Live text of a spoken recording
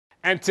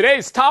And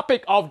today's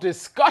topic of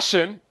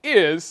discussion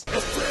is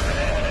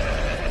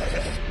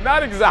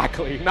not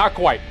exactly, not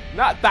quite,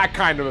 not that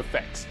kind of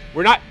effects.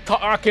 We're not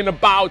talking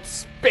about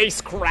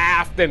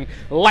spacecraft and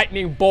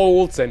lightning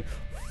bolts and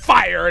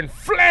fire and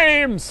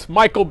flames.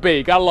 Michael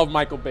Bay, gotta love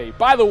Michael Bay.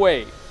 By the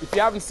way, if you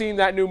haven't seen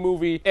that new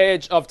movie,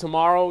 Edge of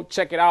Tomorrow,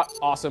 check it out,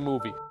 awesome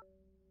movie.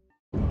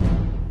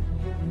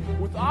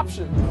 With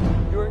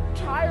options, your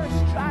entire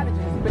strategy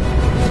is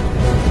based.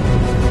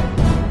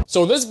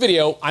 So in this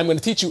video, I'm going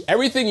to teach you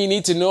everything you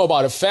need to know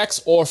about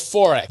FX or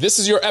Forex. This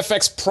is your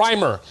FX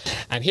primer.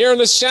 And here on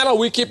this channel,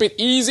 we keep it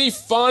easy,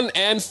 fun,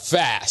 and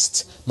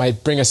fast.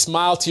 Might bring a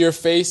smile to your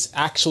face,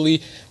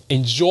 actually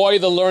enjoy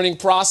the learning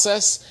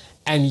process,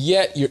 and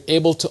yet you're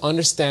able to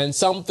understand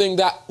something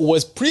that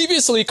was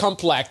previously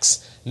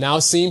complex, now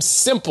seems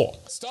simple.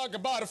 Let's talk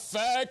about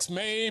FX,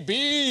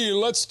 maybe.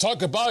 Let's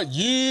talk about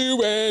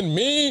you and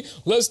me.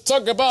 Let's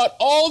talk about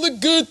all the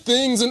good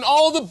things and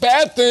all the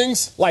bad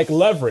things, like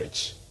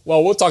leverage.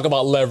 Well, we'll talk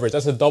about leverage.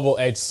 That's a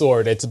double-edged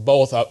sword. It's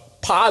both a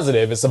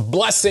positive, it's a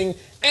blessing,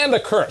 and a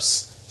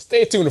curse.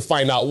 Stay tuned to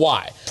find out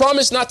why.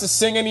 Promise not to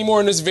sing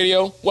anymore in this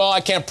video? Well, I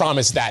can't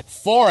promise that.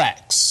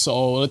 Forex.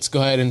 So let's go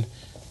ahead and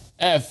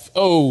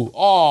F-O-R-E-X.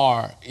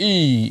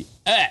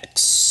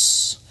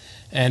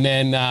 And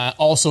then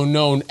also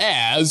known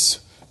as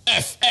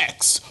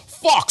FX,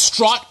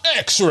 Foxtrot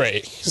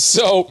X-ray.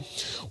 So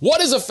what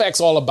is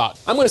FX all about?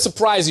 I'm going to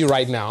surprise you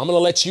right now. I'm going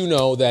to let you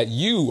know that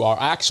you are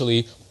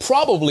actually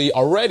probably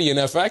already an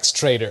FX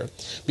trader.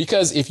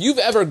 Because if you've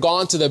ever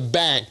gone to the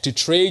bank to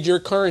trade your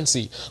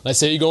currency, let's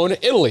say you're going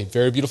to Italy,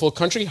 very beautiful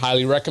country,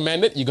 highly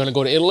recommend it. You're going to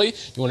go to Italy,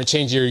 you want to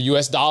change your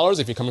US dollars.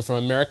 If you're coming from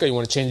America, you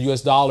want to change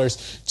US dollars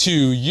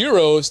to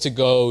euros to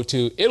go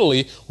to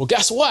Italy. Well,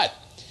 guess what?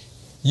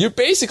 You're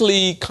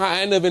basically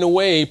kind of in a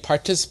way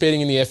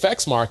participating in the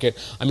FX market.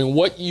 I mean,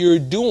 what you're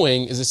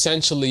doing is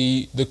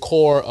essentially the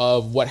core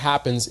of what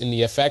happens in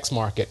the FX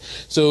market.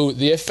 So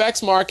the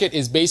FX market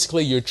is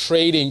basically you're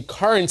trading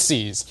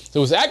currencies. So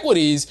with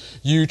equities,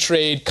 you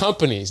trade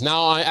companies.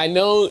 Now, I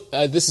know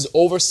this is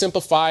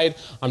oversimplified.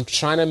 I'm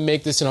trying to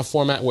make this in a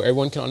format where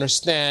everyone can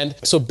understand.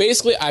 So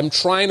basically, I'm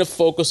trying to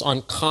focus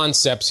on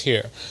concepts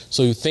here.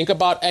 So you think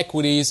about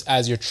equities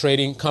as you're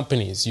trading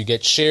companies. You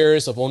get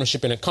shares of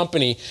ownership in a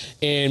company.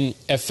 In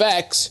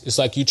FX, it's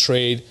like you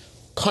trade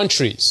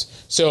countries.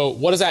 So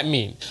what does that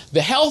mean?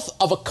 The health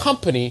of a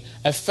company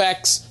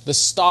affects the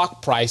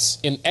stock price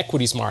in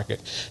equities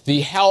market.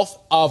 The health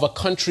of a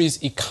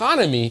country's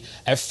economy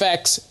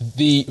affects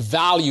the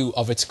value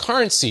of its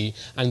currency,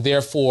 and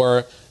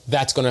therefore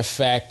that's going to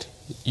affect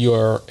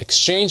your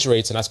exchange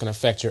rates, and that's going to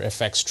affect your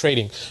FX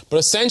trading. But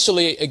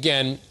essentially,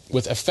 again,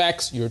 with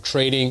FX, you're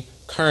trading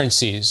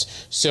currencies.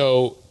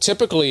 So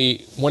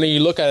typically, when you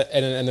look at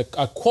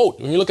a quote,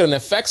 when you look at an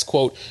FX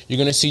quote, you're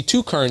going to see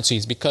two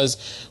currencies, because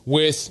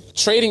with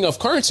trading of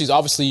currencies,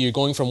 obviously you're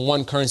going from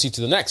one currency to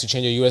the next. You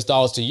change your US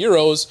dollars to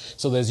euros,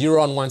 so there's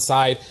euro on one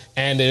side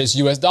and there's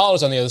US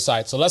dollars on the other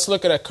side. So let's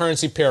look at a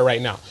currency pair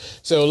right now.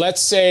 So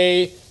let's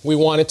say we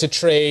wanted to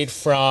trade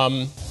we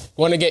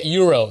want to get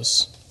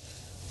euros.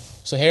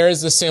 So here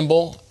is the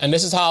symbol, and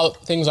this is how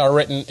things are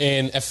written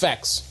in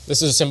FX.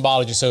 This is a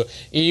symbology. So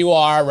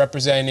EUR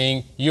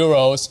representing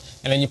euros,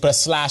 and then you put a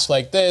slash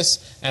like this,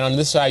 and on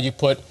this side you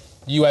put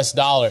US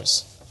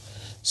dollars.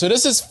 So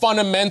this is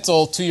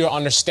fundamental to your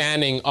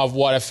understanding of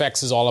what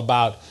FX is all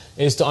about,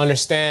 is to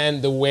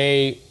understand the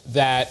way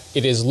that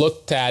it is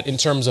looked at in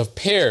terms of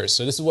pairs.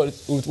 So this is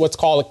what's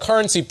called a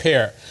currency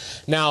pair.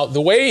 Now,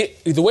 the way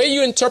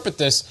you interpret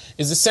this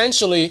is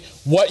essentially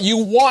what you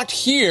want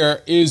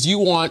here is you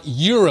want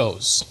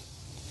euros.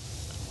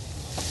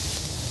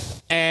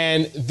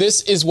 And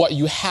this is what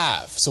you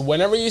have. So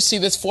whenever you see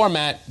this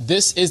format,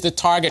 this is the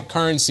target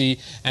currency,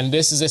 and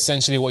this is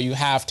essentially what you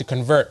have to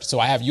convert. So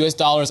I have US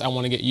dollars, I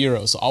want to get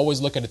euros. So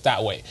always look at it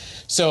that way.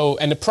 So,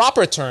 and the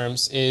proper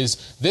terms is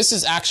this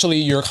is actually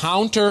your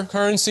counter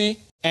currency,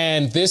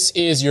 and this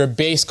is your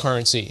base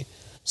currency.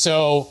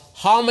 So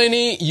how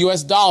many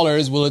US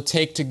dollars will it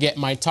take to get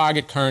my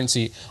target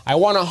currency? I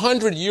want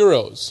 100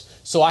 euros.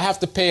 So I have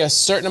to pay a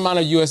certain amount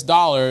of US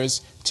dollars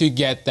to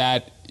get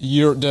that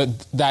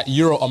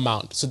euro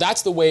amount. So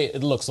that's the way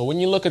it looks. So when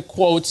you look at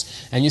quotes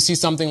and you see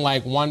something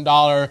like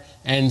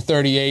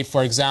 $1.38,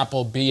 for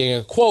example, being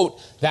a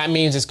quote, that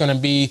means it's going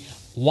to be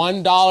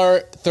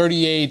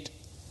 $1.38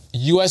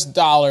 US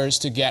dollars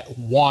to get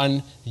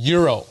 1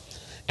 euro.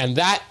 And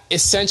that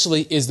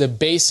essentially is the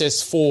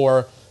basis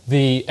for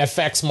the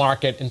FX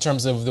market in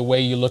terms of the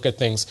way you look at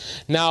things.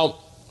 Now,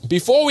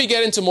 before we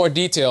get into more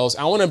details,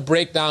 I want to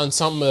break down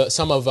some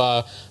of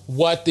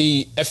what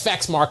the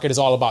FX market is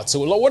all about. So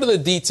what are the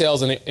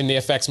details in the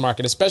FX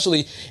market,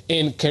 especially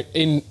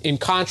in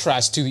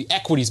contrast to the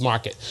equities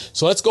market?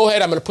 So let's go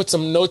ahead. I'm going to put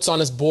some notes on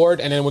this board,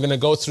 and then we're going to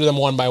go through them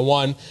one by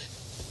one.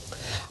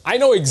 I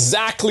know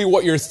exactly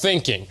what you're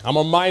thinking. I'm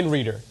a mind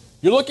reader.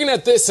 You're looking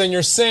at this and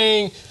you're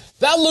saying,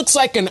 that looks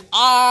like an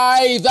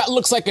eye, that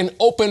looks like an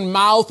open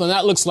mouth, and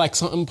that looks like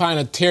some kind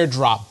of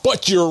teardrop.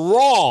 But you're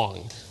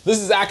wrong. This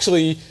is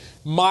actually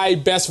my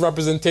best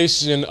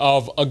representation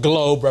of a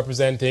globe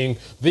representing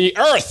the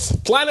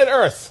Earth, planet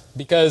Earth,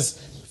 because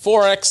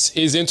Forex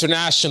is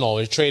international.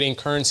 You're trading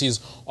currencies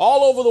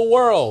all over the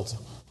world.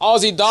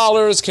 Aussie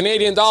dollars,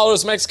 Canadian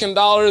dollars, Mexican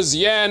dollars,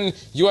 yen,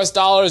 US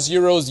dollars,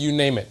 euros, you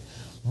name it.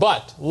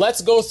 But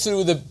let's go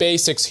through the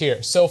basics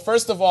here. So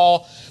first of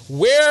all,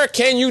 where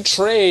can you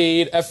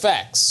trade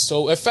FX?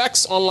 So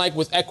FX, unlike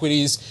with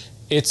equities,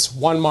 it's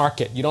one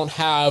market. You don't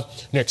have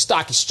New York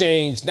Stock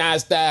Exchange,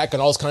 NASDAQ,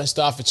 and all this kind of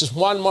stuff. It's just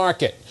one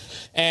market.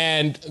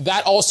 And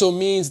that also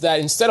means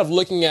that instead of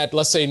looking at,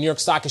 let's say, New York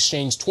Stock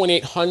Exchange,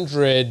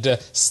 2,800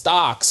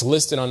 stocks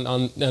listed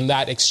on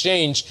that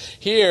exchange,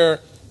 here,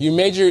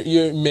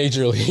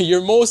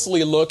 you're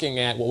mostly looking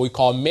at what we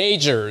call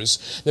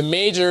majors. The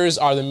majors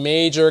are the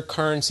major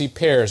currency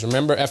pairs.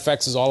 Remember,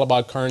 FX is all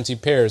about currency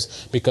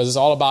pairs because it's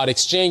all about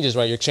exchanges,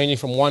 right? You're changing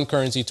from one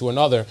currency to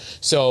another.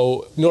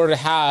 So in order to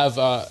have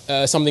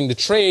something to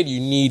trade, you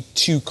need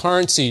two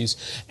currencies.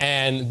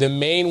 And the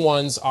main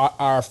ones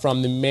are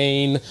from the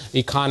main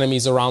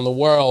economies around the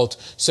world.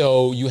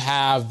 So you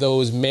have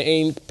those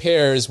main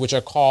pairs, which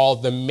are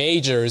called the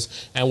majors.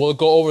 And we'll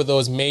go over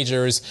those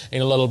majors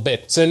in a little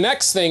bit. So the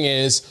next thing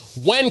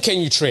is, when can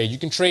you trade? You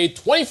can trade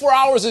 24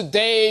 hours a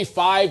day,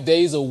 5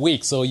 days a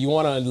week. So you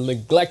want to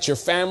neglect your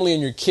family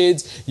and your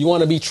kids. You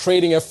want to be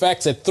trading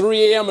FX at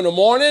 3 a.m. in the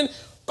morning?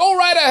 Go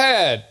right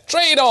ahead.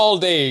 Trade all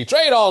day,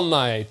 trade all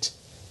night.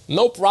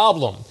 No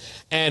problem.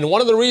 And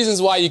one of the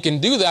reasons why you can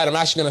do that, I'm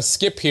actually going to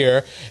skip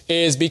here,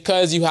 is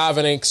because you have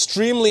an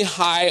extremely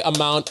high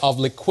amount of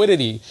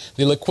liquidity.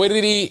 The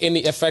liquidity in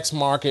the FX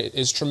market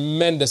is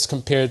tremendous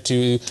compared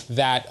to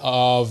that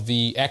of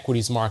the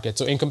equities market.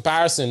 So in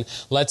comparison,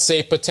 let's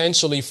say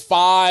potentially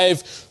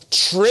 5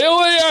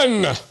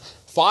 trillion,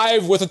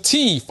 5 with a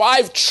T,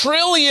 5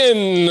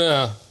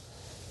 trillion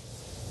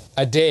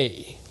a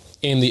day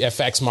in the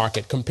FX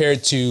market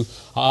compared to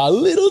a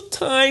little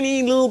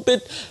tiny little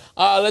bit,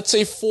 let's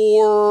say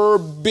 4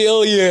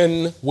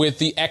 billion with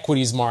the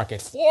equities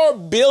market. 4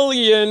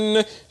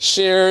 billion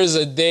shares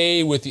a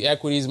day with the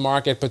equities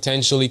market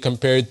potentially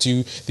compared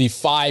to the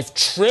 5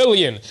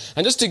 trillion.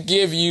 And just to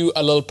give you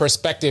a little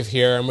perspective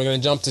here, and we're going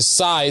to jump to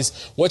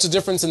size. What's the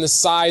difference in the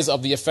size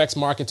of the FX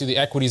market to the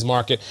equities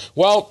market?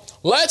 Well,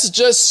 let's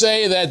just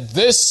say that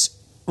this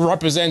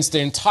represents the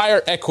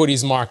entire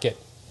equities market.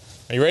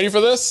 Are you ready for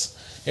this?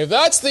 If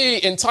that's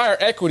the entire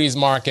equities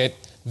market,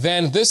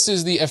 then this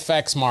is the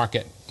FX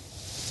market.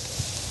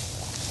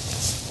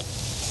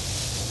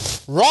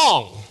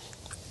 Wrong.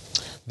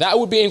 That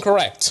would be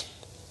incorrect.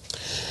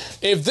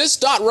 If this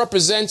dot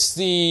represents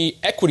the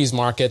equities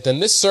market, then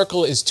this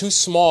circle is too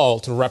small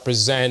to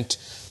represent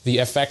the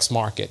FX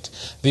market.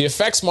 The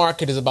FX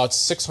market is about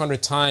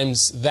 600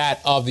 times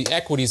that of the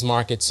equities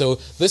market, so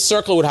this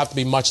circle would have to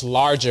be much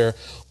larger.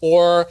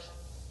 Or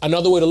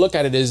another way to look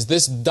at it is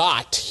this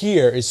dot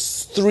here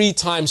is 3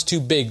 times too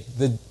big.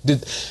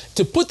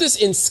 To put this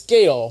in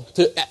scale,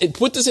 to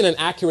put this in an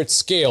accurate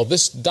scale,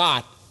 this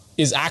dot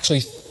is actually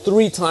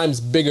 3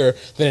 times bigger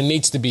than it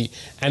needs to be.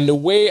 And the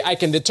way I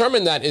can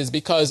determine that is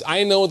because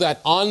I know that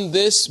on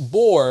this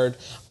board,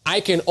 I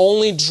can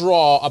only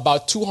draw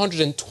about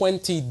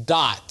 220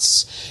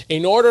 dots.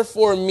 In order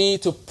for me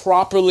to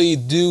properly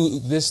do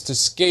this to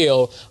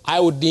scale, I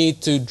would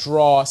need to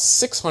draw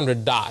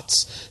 600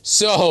 dots.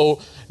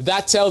 So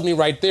that tells me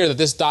right there that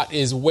this dot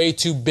is way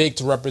too big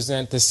to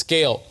represent the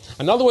scale.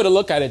 Another way to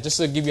look at it, just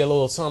to give you a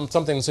little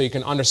something so you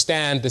can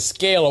understand the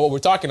scale of what we're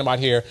talking about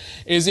here,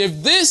 is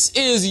if this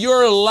is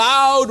your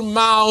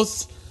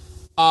loudmouth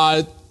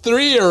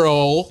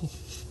 3-year-old,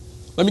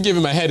 let me give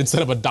him a head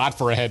instead of a dot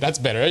for a head. That's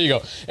better. There you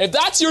go. If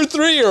that's your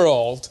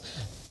 3-year-old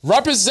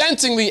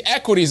representing the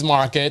equities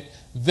market,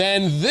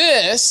 then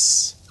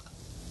this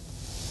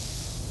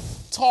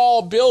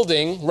tall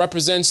building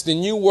represents the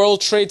New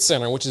World Trade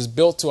Center, which is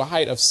built to a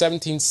height of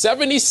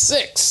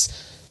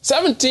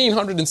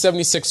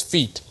 1,776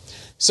 feet.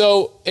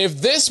 So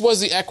if this was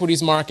the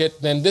equities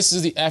market, then this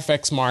is the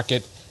FX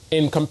market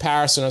in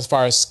comparison as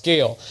far as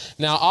scale.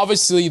 Now,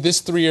 obviously,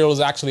 this 3-year-old is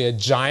actually a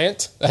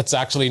giant. That's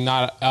actually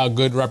not a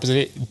good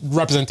representation.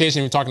 If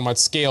you're talking about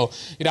scale,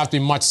 you'd have to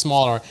be much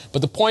smaller.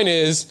 But the point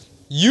is,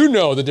 you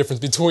know the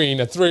difference between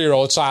a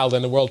 3-year-old child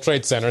and the World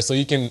Trade Center, so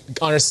you can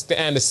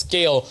understand the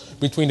scale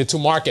between the two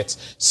markets.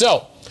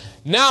 So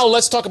now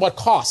let's talk about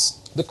costs.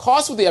 The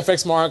cost with the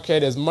FX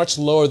market is much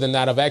lower than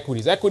that of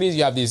equities. Equities,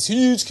 you have these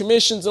huge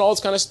commissions and all this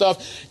kind of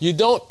stuff. You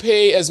don't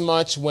pay as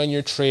much when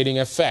you're trading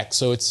FX,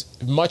 so it's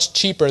much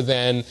cheaper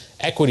than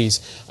equities.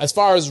 As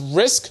far as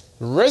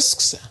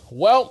risks,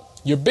 well,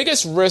 your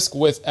biggest risk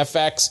with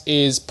FX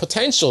is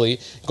potentially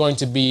going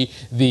to be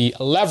the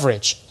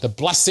leverage, the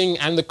blessing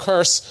and the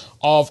curse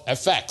of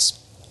FX.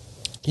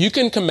 You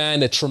can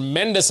command a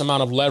tremendous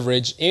amount of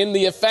leverage in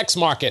the FX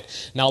market.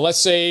 Now, let's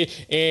say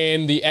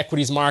in the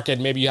equities market,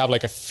 maybe you have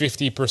like a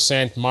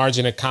 50%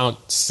 margin account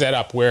set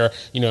up where,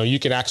 you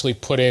can actually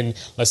put in,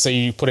 let's say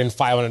you put in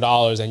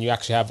 $500 and you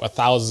actually have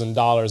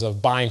 $1,000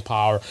 of buying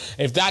power.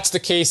 If that's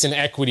the case in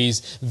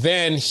equities,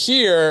 then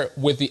here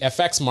with the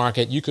FX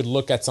market, you could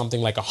look at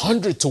something like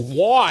 100 to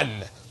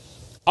 1.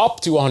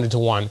 up to 100 to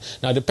 1.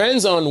 Now, it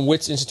depends on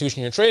which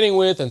institution you're trading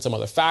with and some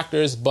other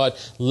factors,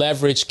 but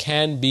leverage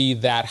can be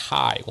that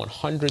high,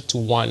 100 to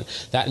 1.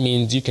 That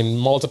means you can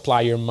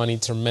multiply your money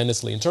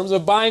tremendously. In terms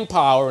of buying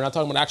power, we're not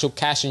talking about actual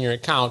cash in your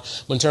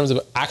account, but in terms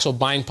of actual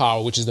buying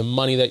power, which is the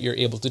money that you're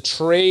able to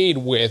trade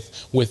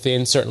with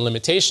within certain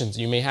limitations.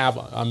 You may have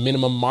a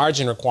minimum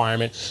margin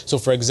requirement. So,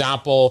 for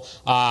example,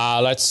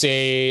 let's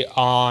say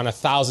on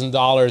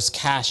 $1,000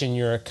 cash in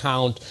your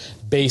account,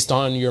 based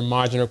on your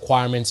margin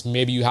requirements,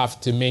 maybe you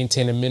have to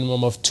maintain a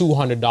minimum of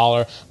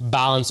 $200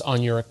 balance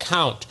on your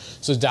account.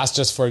 So that's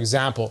just for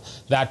example.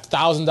 That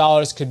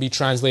 $1,000 could be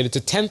translated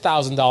to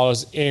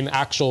 $10,000 in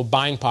actual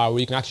buying power, where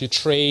you can actually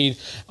trade,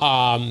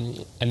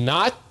 and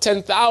not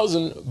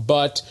 10,000,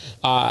 but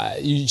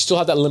you still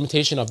have that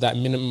limitation of that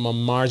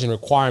minimum margin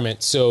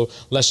requirement. So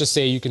let's just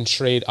say you can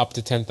trade up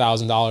to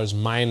 $10,000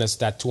 minus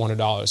that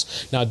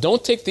 $200. Now,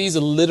 don't take these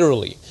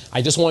literally.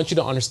 I just want you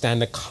to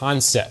understand the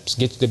concepts,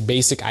 get the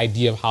basic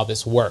idea of how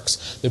this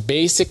works. The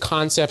basic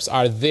concepts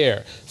are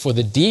there. For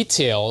the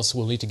details,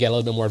 we'll need to get a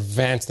little bit more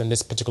advanced than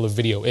this particular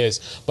video is.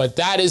 But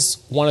that is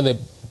one of the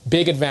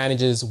big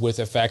advantages with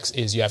FX,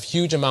 is you have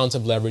huge amounts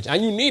of leverage,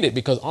 and you need it,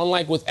 because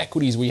unlike with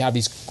equities where you have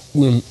these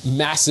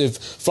massive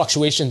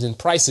fluctuations in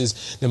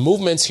prices, the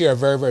movements here are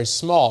very, very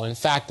small. In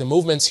fact, the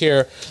movements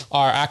here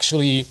are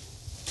actually,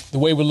 the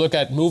way we look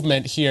at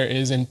movement here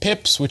is in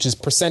pips, which is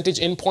percentage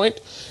in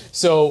point.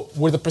 So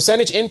with the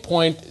percentage in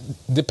point,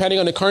 depending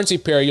on the currency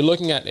pair, you're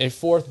looking at a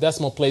fourth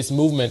decimal place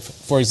movement,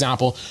 for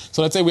example.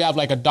 So let's say we have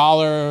like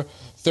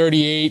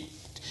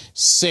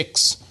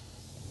 $1.38.6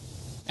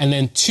 and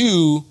then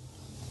 2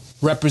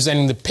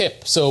 representing the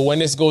pip. So when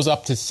this goes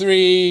up to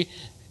 3,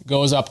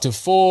 goes up to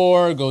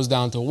 4, goes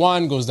down to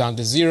 1, goes down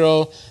to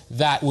 0,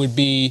 that would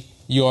be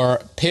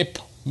your pip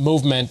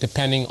movement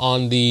depending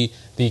on the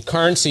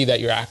currency that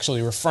you're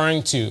actually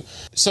referring to.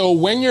 So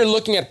when you're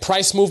looking at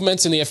price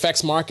movements in the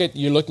FX market,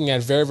 you're looking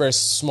at very, very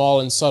small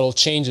and subtle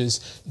changes.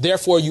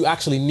 Therefore, you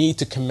actually need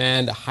to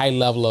command a high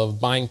level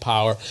of buying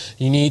power.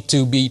 You need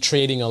to be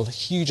trading a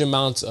huge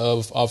amounts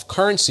of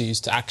currencies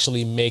to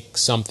actually make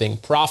something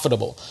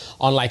profitable.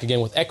 Unlike,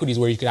 again, with equities,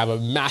 where you could have a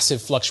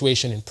massive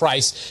fluctuation in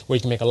price, where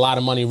you can make a lot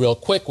of money real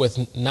quick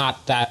with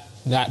not that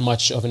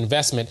much of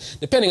investment,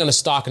 depending on the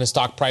stock and the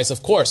stock price,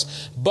 of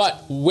course.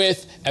 But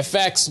with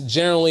FX,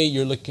 generally,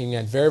 you're looking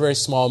at very, very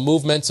small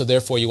movements. So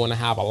therefore, you want to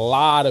have a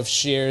lot of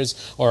shares,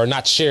 or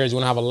not shares, you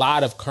want to have a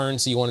lot of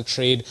currency. You want to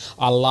trade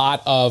a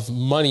lot of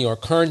money or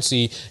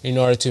currency in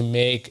order to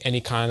make any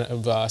kind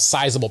of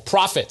sizable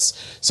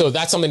profits. So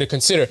that's something to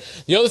consider.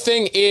 The other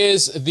thing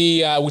is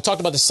we talked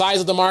about the size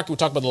of the market. We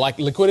talked about the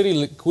liquidity.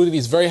 Liquidity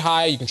is very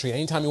high. You can trade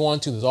anytime you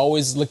want to. There's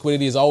always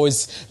liquidity. Is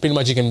always pretty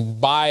much, you can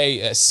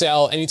buy,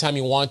 sell anytime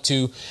you want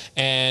to,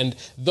 and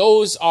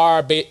those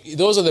are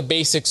the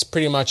basics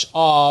pretty much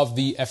of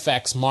the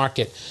FX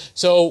market.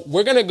 So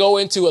we're going to go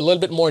into a little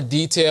bit more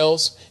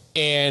details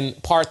in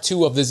part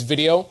 2 of this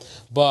video,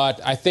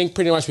 but I think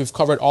pretty much we've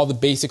covered all the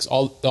basics,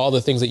 all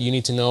the things that you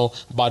need to know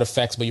about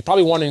FX. But you're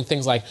probably wondering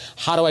things like,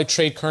 how do I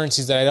trade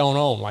currencies that I don't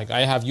own? Like,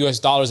 I have US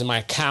dollars in my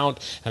account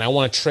and I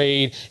want to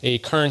trade a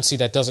currency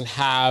that doesn't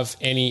have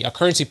a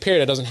currency pair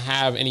that doesn't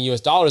have any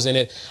US dollars in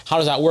it. How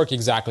does that work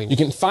exactly? You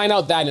can find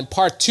out that in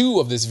part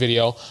 2 of this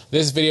video.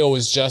 This video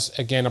is just,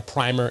 again, a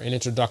primer, an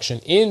introduction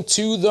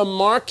into the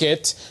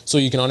market, so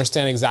you can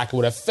understand exactly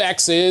what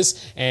FX is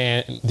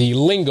and the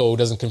lingo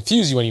doesn't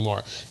confuse you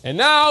anymore. And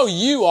now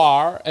you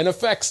are an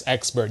FX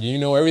expert. You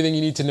know everything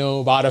you need to know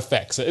about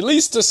FX, at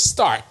least to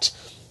start.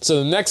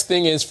 So the next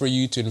thing is for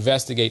you to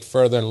investigate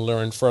further and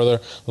learn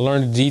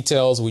the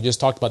details. We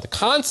just talked about the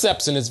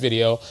concepts in this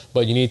video,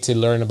 but you need to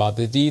learn about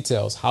the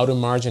details. How do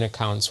margin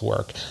accounts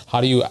work? How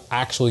do you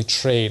actually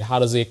trade? How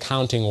does the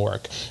accounting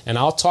work? And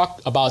I'll talk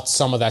about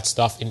some of that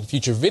stuff in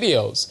future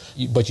videos,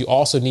 but you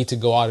also need to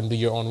go out and do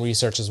your own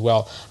research as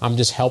well. I'm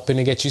just helping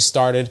to get you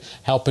started,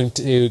 helping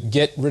to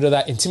get rid of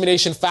that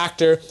intimidation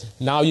factor.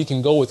 Now you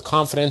can go with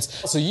confidence.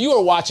 So you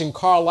are watching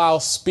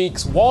Carlisle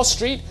Speaks Wall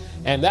Street,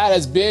 and that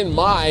has been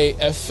my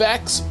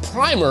FX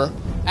primer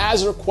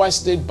as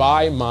requested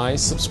by my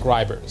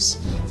subscribers.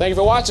 Thank you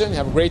for watching.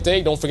 Have a great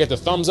day. Don't forget to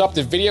thumbs up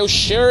the video,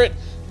 share it,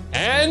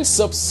 and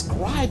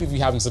subscribe if you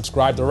haven't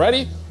subscribed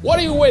already. What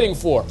are you waiting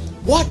for?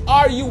 What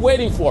are you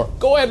waiting for?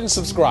 Go ahead and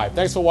subscribe.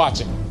 Thanks for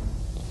watching.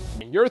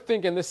 You're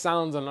thinking this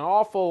sounds an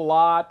awful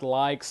lot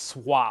like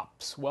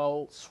swaps.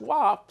 Well,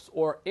 swaps,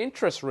 or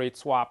interest rate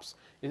swaps,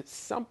 is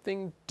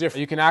something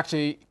different. You can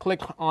actually click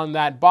on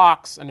that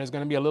box and there's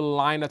going to be a little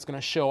line that's going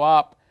to show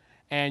up,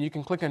 and you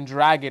can click and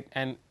drag it,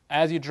 and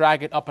as you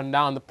drag it up and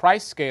down the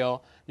price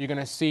scale, you're going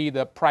to see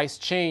the price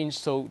change.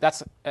 So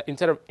that's,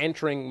 instead of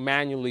entering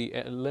manually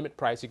a limit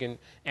price, you can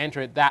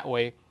enter it that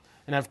way.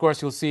 And of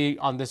course you'll see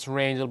on this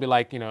range, it'll be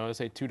like,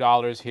 say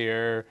 $2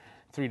 here,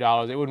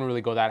 $3. It wouldn't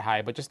really go that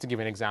high, but just to give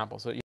an example.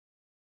 So